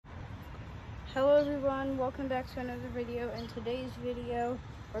Hello everyone, welcome back to another video. In today's video,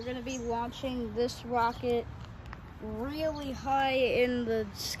 we're going to be launching this rocket really high in the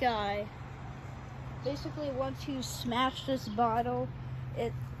sky. Basically, once you smash this bottle,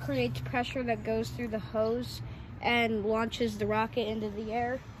 it creates pressure that goes through the hose and launches the rocket into the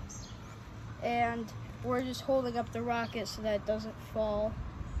air. And we're just holding up the rocket so that it doesn't fall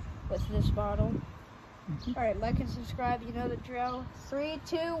with this bottle. Alright, like and subscribe, you know the drill. 3,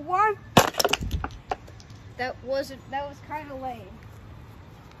 2, 1. That was kind of lame.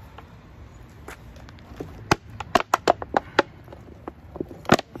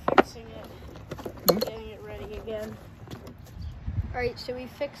 Fixing it, getting it ready again. Alright, so we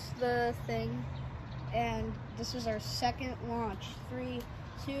fixed the thing, and this is our second launch. 3,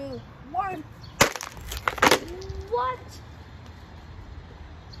 2, 1. What?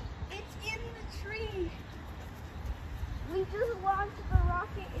 It's in the tree. We just launched the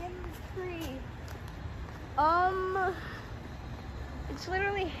rocket in the tree. It's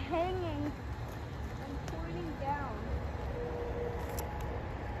literally hanging and pointing down.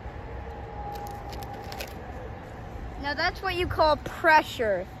 Now that's what you call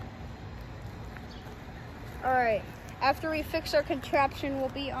pressure. Alright, after we fix our contraption, we'll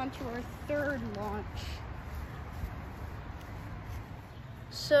be on to our third launch.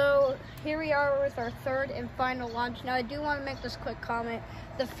 So here we are with our third and final launch. Now I do want to make this quick comment.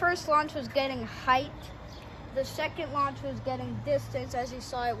 The first launch was getting height. The second launch was getting distance. As you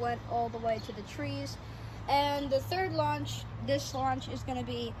saw, it went all the way to the trees. And the third launch, this launch, is going to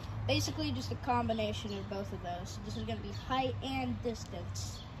be basically just a combination of both of those. So this is going to be height and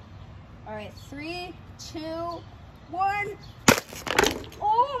distance. All right, 3, 2, 1.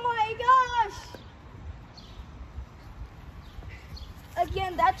 Oh my gosh!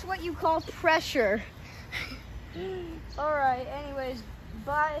 Again, that's what you call pressure. All right, anyways,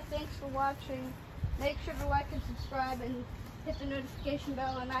 bye. Thanks for watching. Make sure to like and subscribe and hit the notification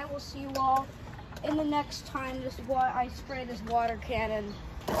bell, and I will see you all in the next time I spray this water cannon.